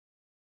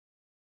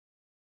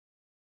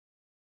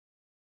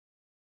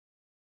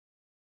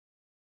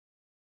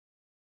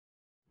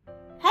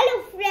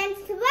Hello friends,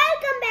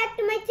 welcome back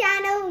to my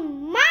channel.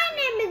 My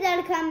name is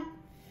Arkham.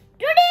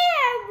 Today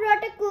I have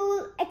brought a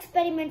cool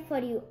experiment for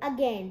you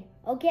again.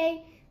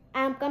 Okay,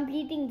 I am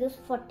completing those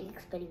 40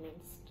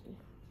 experiments.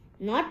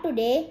 Not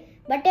today,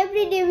 but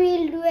every day we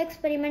will do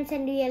experiments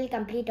and we will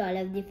complete all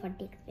of the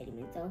 40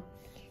 experiments. So,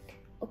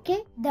 okay,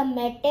 the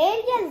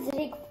materials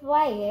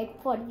required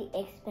for the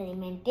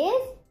experiment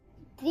is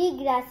 3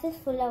 glasses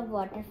full of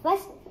water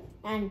first,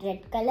 and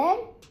red color,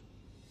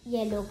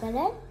 yellow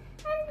color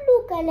and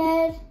blue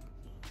color,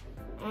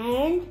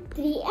 and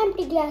 3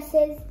 empty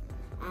glasses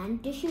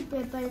and tissue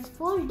paper is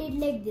folded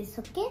like this.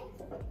 Okay,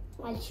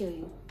 I'll show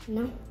you.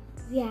 Now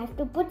we have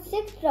to put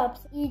 6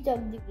 drops each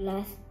of the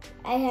glass.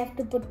 I have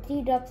to put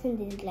 3 drops in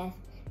this glass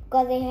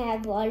because I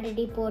have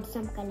already poured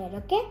some color.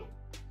 Okay,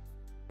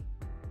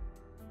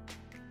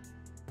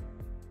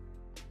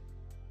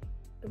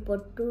 to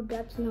put 2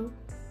 drops now.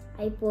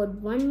 I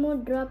poured 1 more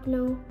drop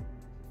now.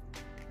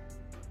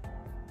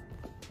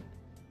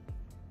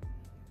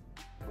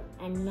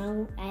 And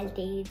now I'll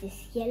take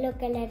this yellow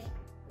color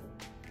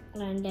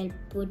and I'll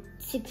put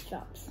 6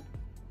 drops.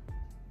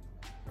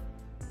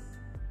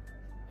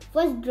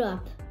 First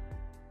drop,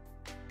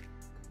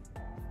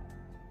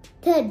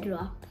 third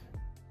drop,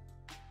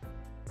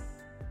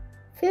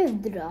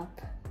 fifth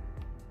drop,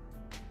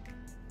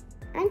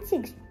 and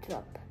 6th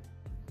drop.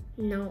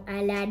 Now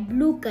I'll add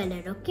blue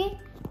color, okay?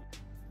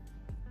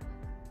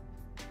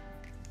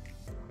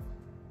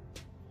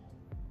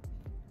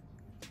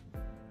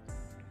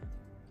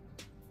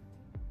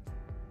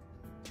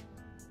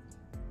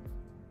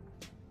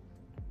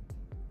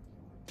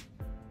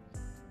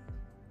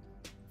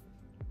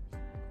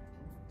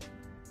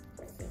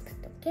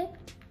 Okay,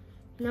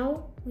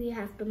 now we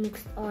have to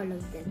mix all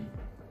of them.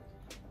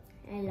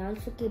 I'll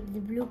also keep the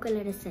blue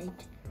color aside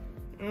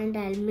and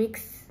I'll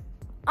mix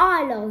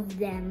all of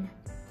them.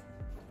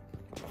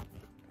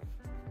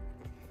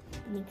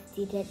 Mix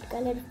the red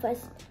color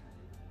first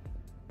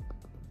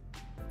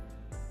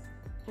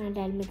and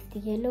I'll mix the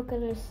yellow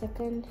color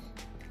second.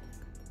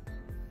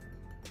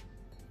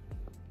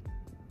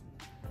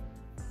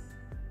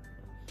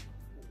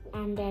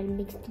 And I'll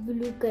mix the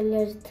blue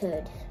color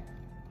third.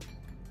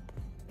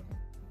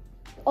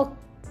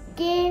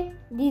 Okay,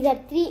 these are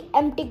 3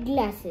 empty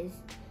glasses.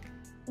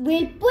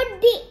 We'll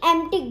put the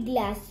empty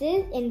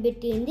glasses in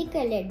between the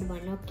colored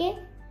one, okay?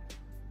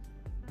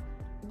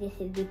 This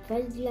is the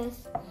first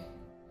glass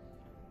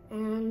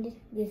and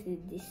this is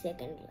the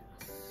second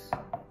glass.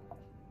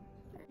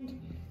 And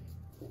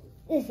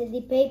this is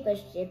the paper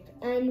strip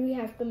and we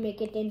have to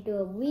make it into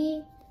a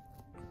V.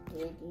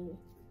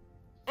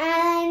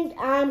 And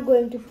I'm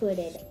going to put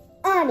it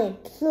on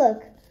it.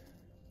 Look.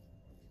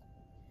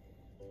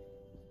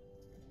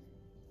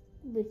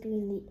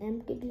 Between the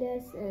empty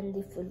glass and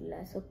the full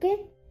glass,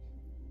 okay?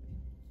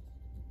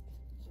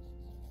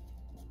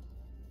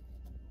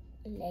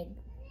 Like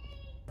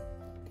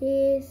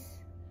this.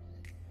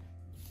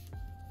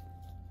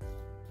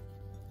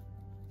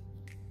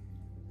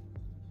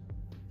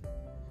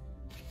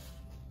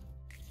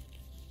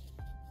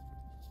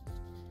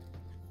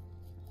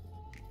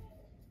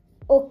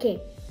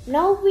 Okay,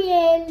 now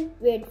we'll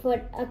wait for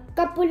a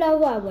couple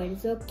of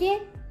hours,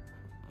 okay?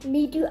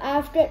 Meet you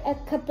after a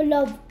couple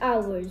of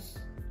hours.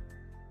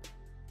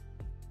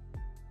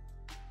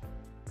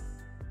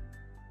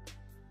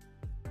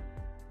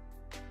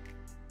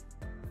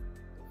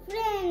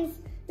 Friends,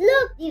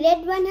 look, the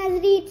red one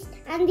has reached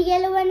and the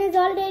yellow one has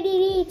already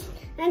reached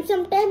and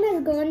some time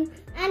has gone,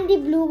 and the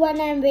blue one,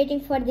 I am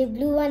waiting for the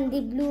blue one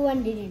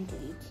didn't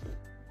reach.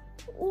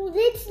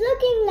 It's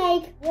looking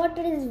like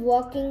water is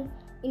walking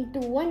into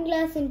one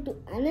glass, into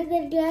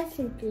another glass,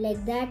 into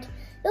like that.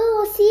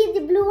 Oh, see,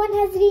 the blue one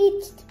has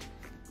reached.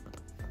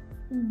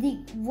 The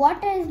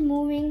water is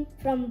moving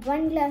from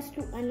one glass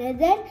to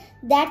another.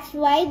 That's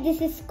why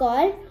this is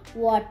called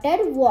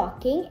water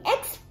walking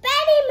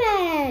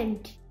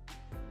experiment.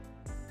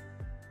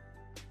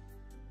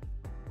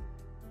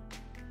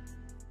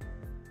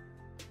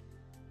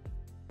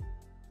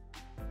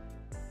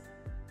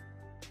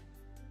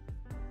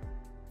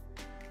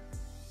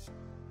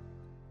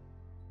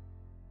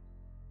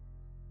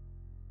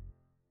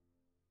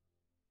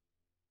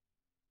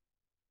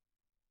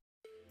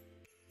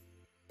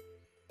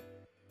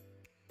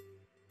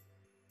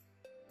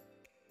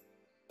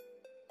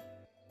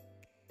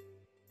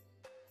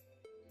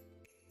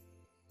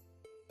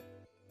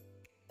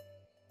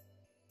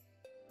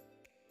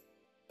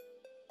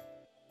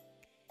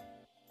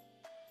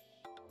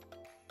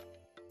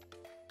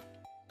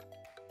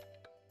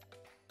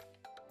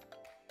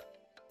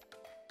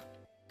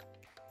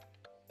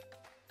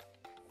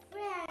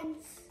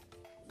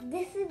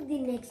 This is the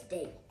next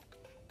day.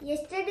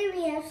 Yesterday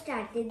we have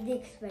started the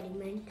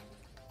experiment.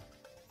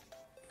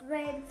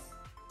 Friends,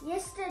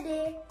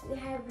 yesterday we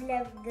have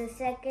left the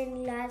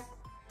second glass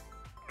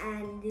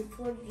and the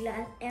fourth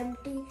glass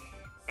empty,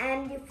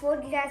 and the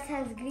fourth glass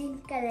has green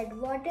colored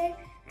water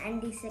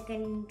and the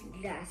second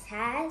glass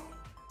has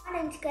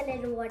orange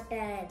colored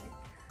water.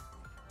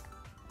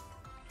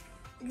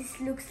 This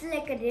looks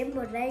like a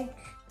rainbow, right?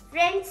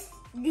 Friends,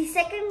 The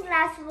second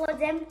glass was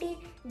empty,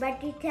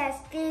 but it has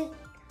cake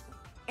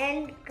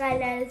and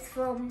colors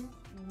from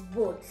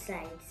both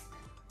sides,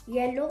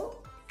 yellow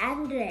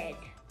and red,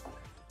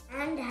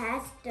 and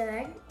has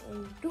turned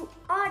into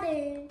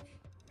orange.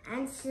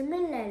 And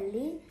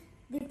similarly,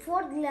 the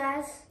fourth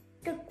glass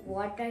took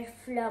water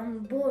from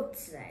both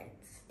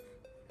sides,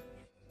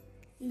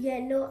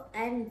 yellow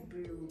and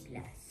blue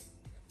glass,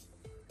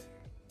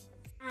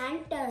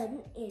 and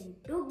turned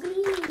into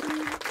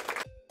green.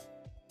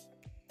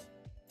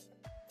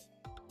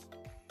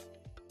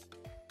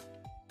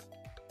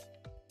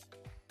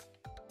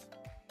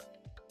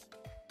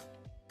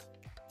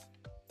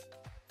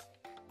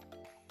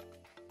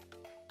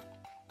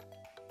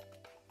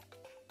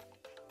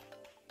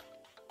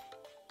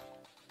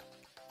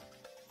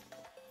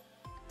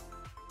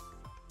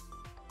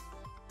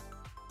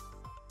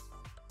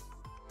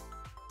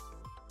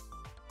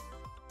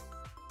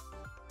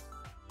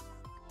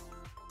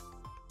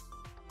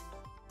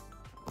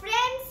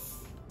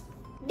 Friends,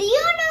 do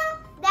you know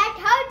that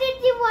how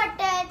did the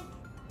water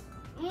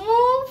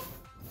move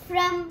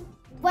from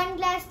one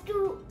glass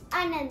to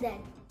another?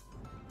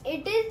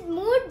 It is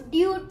moved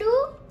due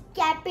to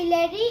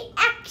capillary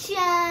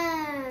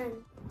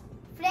action.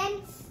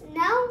 Friends,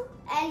 now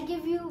I'll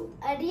give you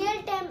a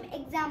real-time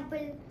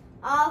example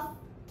of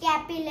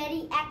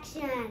capillary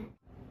action.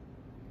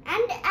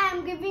 And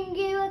I'm giving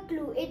you a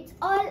clue. It's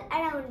all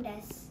around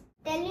us.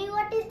 Tell me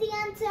what is the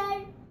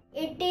answer?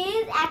 It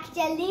is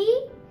actually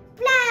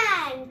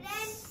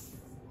plants.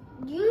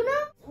 You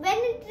know, when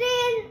it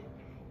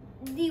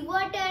rains, the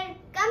water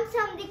comes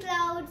from the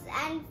clouds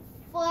and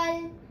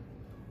fall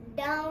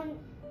down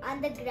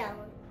on the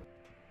ground.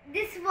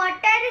 This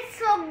water is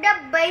soaked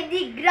up by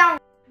the ground.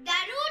 The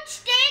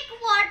roots take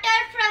water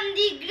from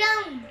the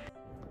ground.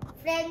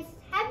 Friends,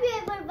 have you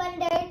ever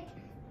wondered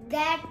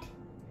that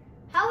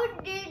how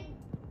did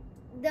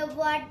the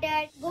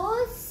water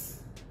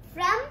goes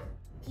from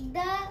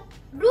the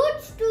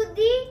roots to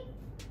the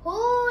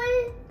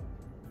whole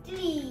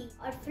tree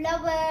or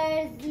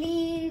flowers,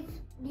 leaves?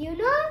 You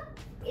know,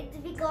 it's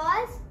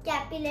because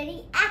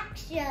capillary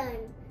action.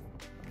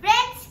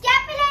 Friends,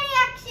 capillary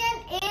action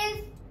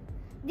is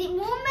the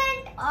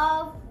movement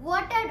of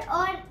water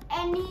or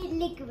any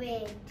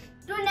liquid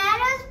through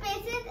narrow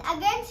spaces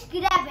against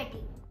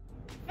gravity.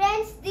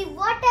 Friends, the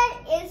water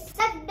is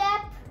sucked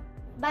up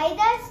by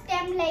the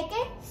stem like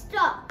a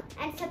straw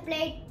and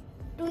supplied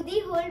to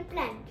the whole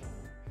plant.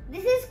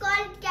 This is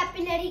called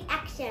capillary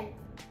action.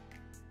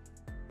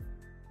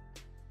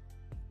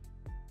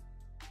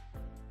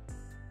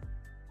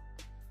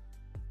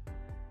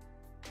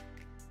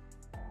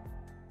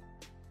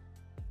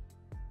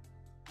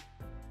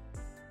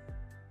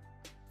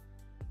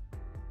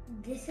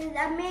 This is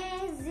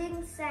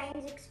amazing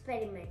science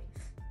experiment.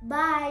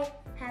 Bye.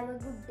 Have a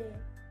good day.